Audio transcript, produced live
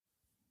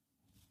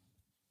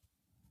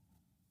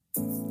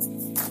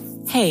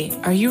Hey,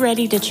 are you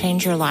ready to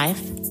change your life?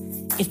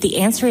 If the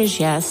answer is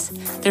yes,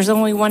 there's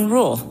only one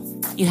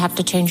rule. You have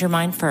to change your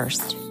mind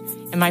first.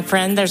 And my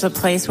friend, there's a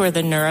place where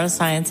the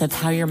neuroscience of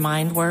how your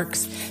mind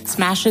works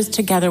smashes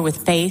together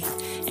with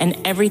faith and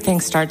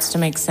everything starts to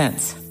make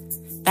sense.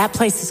 That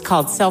place is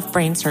called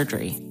self-brain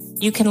surgery.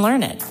 You can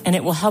learn it, and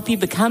it will help you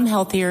become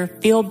healthier,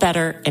 feel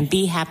better, and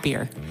be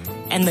happier.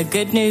 And the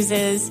good news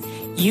is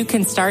you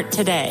can start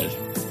today.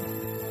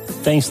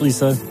 Thanks,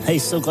 Lisa. Hey,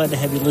 so glad to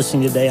have you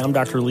listening today. I'm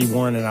Dr. Lee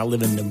Warren, and I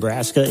live in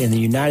Nebraska in the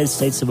United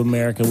States of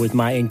America with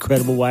my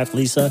incredible wife,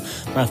 Lisa,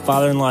 my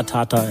father-in-law,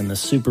 Tata, and the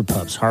super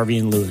pups, Harvey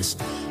and Lewis.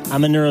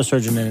 I'm a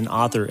neurosurgeon and an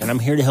author, and I'm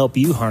here to help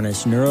you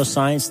harness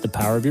neuroscience, the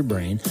power of your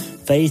brain,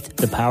 faith,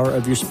 the power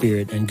of your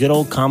spirit, and good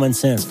old common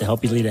sense to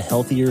help you lead a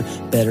healthier,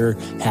 better,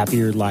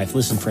 happier life.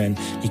 Listen, friend,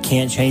 you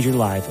can't change your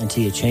life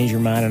until you change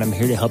your mind, and I'm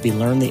here to help you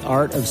learn the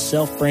art of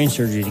self-brain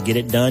surgery. To get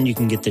it done, you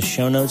can get the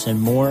show notes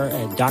and more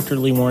at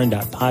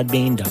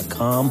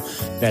drleewarren.podbean.com.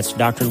 That's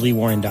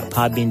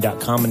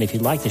drleewarren.podbean.com, and if you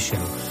like the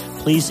show,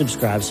 please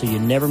subscribe so you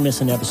never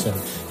miss an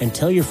episode, and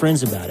tell your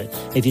friends about it.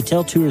 If you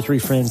tell 2 or 3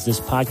 friends this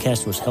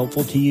podcast was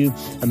helpful to you,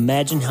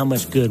 imagine how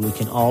much good we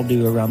can all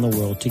do around the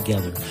world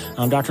together.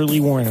 I'm Dr. Lee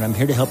Warren, and I'm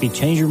here to help you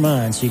change your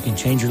mind so you can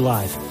change your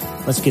life.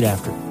 Let's get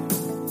after it.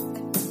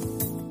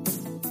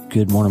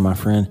 Good morning, my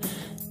friend.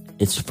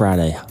 It's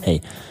Friday.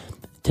 Hey,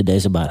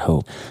 today's about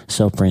hope.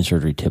 Self-brain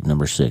surgery tip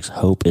number 6.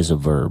 Hope is a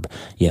verb.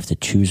 You have to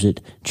choose it,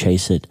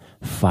 chase it,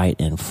 fight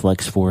and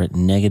flex for it.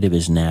 Negative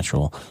is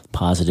natural.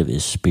 Positive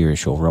is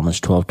spiritual. Romans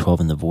 12:12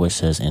 in the Voice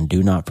says, and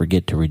do not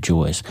forget to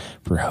rejoice,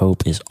 for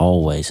hope is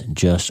always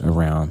just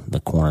around the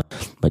corner.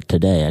 But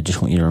today, I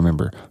just want you to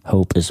remember,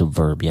 hope is a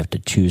verb. You have to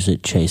choose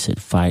it, chase it,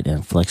 fight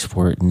and flex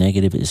for it.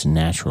 Negative is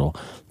natural.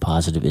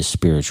 Positive is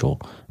spiritual.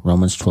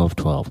 Romans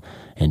 12:12.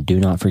 And do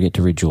not forget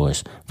to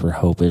rejoice, for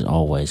hope is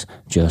always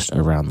just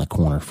around the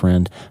corner.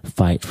 Friend,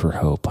 fight for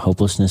hope.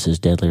 Hopelessness is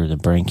deadlier than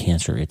brain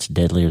cancer. It's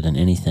deadlier than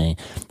anything.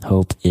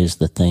 Hope is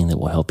the thing that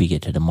will help you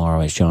get to tomorrow.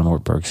 As John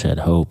Ortberg said,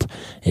 hope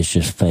is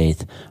just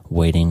faith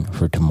waiting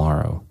for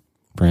tomorrow.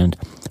 Friend,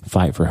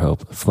 fight for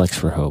hope. Flex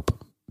for hope.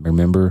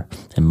 Remember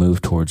and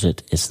move towards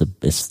it. It's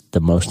the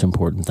most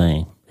important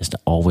thing, is to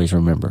always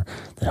remember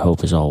that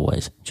hope is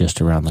always just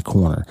around the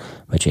corner.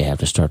 But you have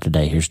to start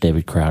today. Here's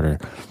David Crowder.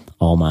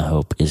 All my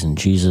hope is in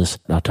Jesus.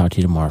 I'll talk to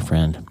you tomorrow,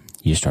 friend.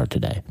 You start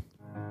today.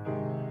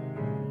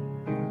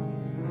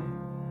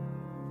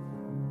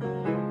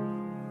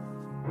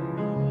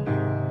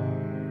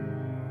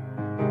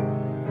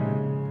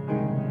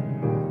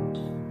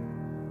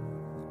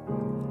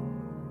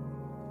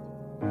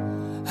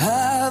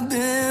 I've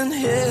been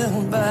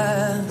held by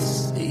a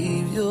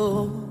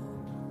Savior.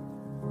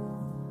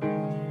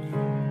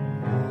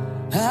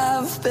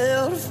 I've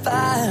felt a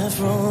fire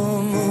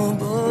from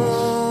above.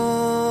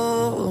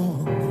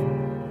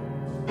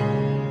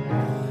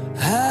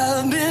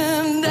 I've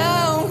been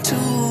down to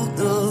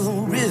the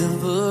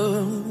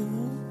river.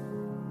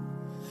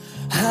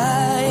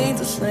 I ain't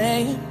the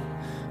same,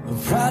 a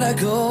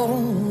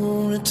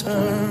prodigal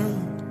return.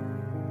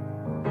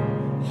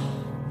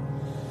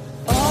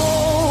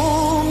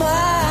 All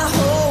my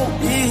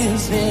hope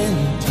is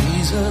in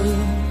Jesus.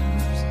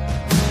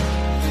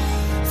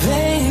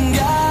 Thank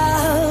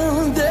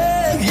God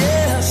that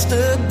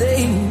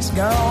yesterday's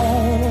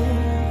gone.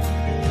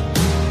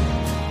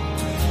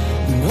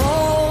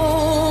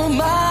 All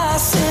my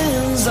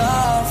sins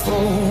are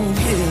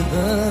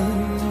forgiven.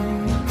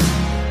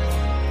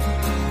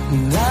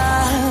 And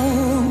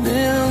I've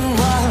been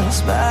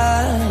washed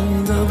by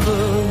the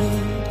blood.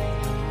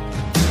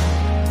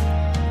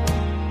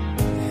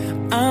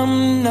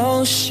 I'm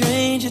no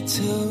stranger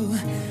to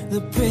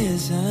the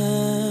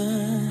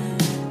prison.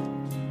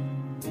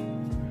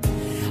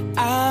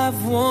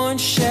 I've worn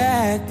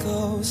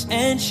shackles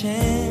and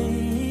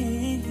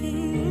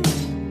chains,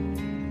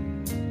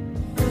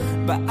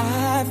 but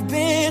I've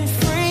been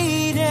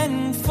freed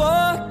and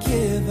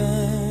forgiven.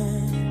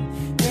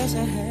 Yes, I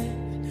have.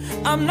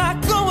 I'm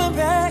not going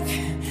back.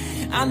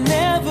 I'll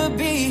never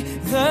be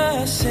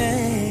the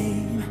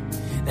same.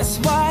 That's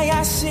why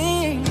I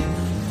sing.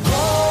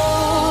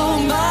 All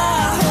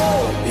my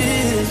hope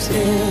is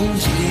in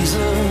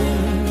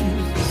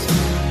Jesus.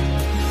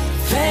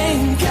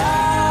 Thank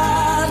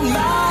God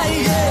my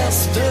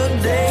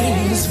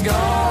yesterday's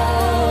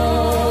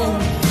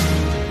gone.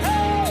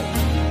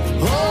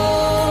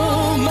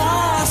 All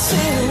my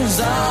sins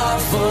are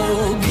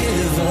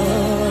forgiven.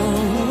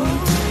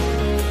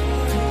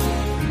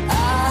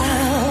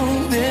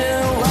 I've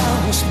been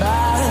washed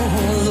by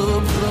the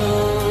blood.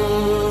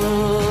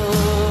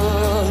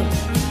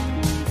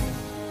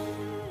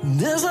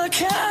 There's a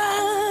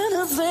kind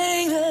of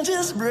thing that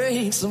just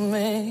breaks a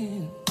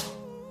man.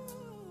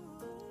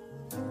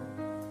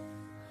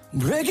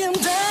 Break him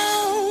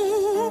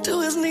down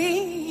to his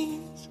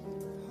knees.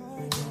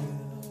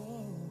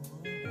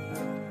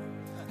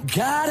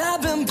 God,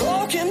 I've been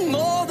broken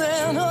more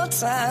than a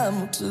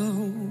time or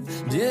two.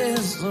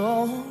 Yes,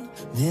 Lord.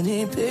 Then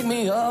he picked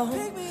me up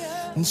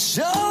and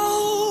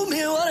showed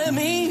me what it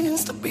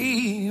means to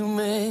be a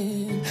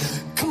man.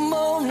 Come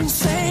on and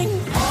sing.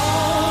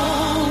 Oh,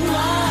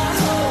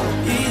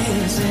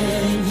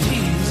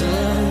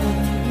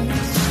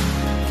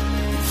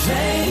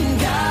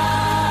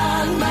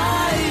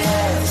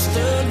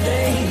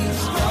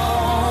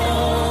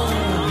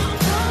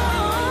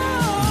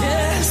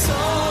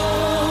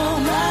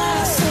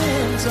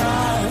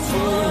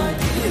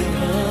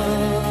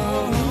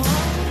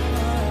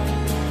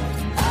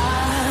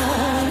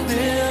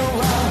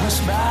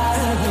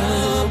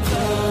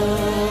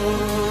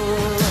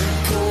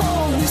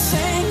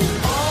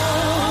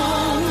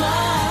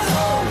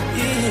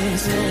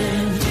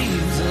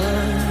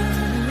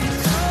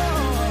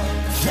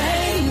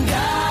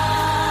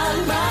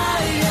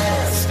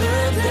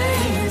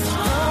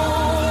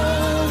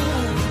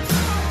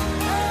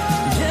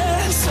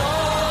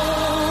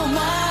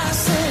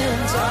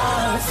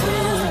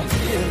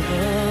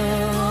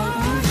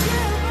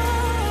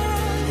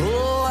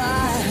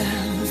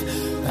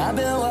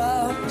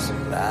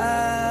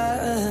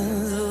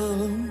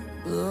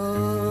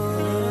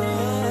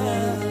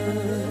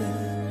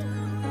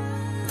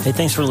 Hey,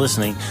 thanks for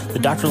listening. The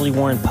Dr. Lee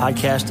Warren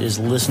podcast is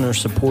listener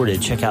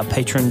supported. Check out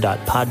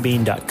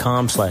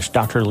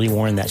patron.podbean.com/Dr. Lee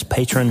Warren. That's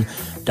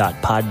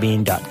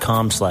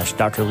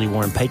patron.podbean.com/Dr. Lee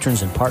Warren.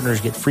 Patrons and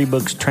partners get free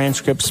books,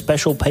 transcripts,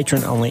 special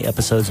patron-only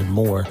episodes, and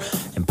more.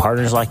 And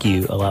partners like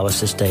you allow us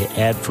to stay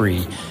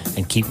ad-free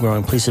and keep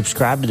growing. Please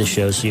subscribe to the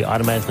show so you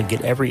automatically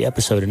get every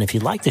episode. And if you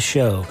like the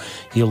show,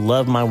 you'll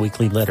love my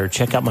weekly letter.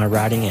 Check out my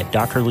writing at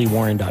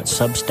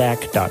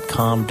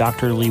drleewarren.substack.com,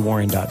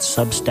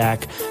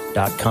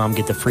 drleewarren.substack.com.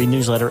 Get the free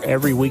newsletter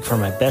every week for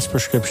my best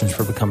prescriptions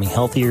for becoming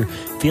healthier,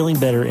 feeling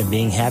better, and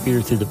being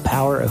happier through the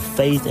power of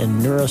faith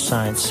and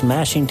neuroscience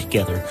smashing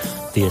together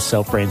via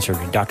self-brain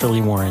surgery.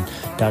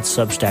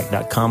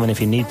 drleewarren.substack.com. And if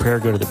you need prayer,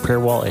 go to the prayer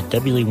wall at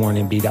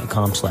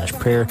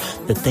wleewarrenmd.com/prayer.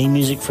 The theme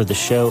music for the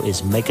show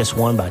is Make Us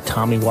One by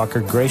Tommy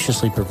Walker,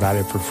 graciously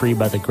provided for free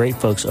by the great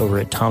folks over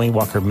at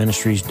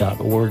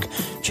TommyWalkerMinistries.org.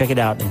 Check it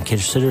out and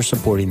consider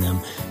supporting them.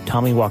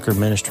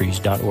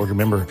 TommyWalkerMinistries.org.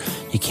 Remember,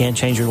 you can't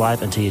change your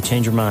life until you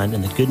change your mind.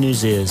 And the good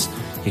news is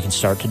you can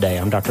start today.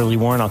 I'm Dr. Lee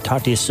Warren. I'll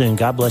talk to you soon.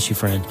 God bless you,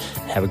 friend.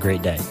 Have a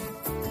great day.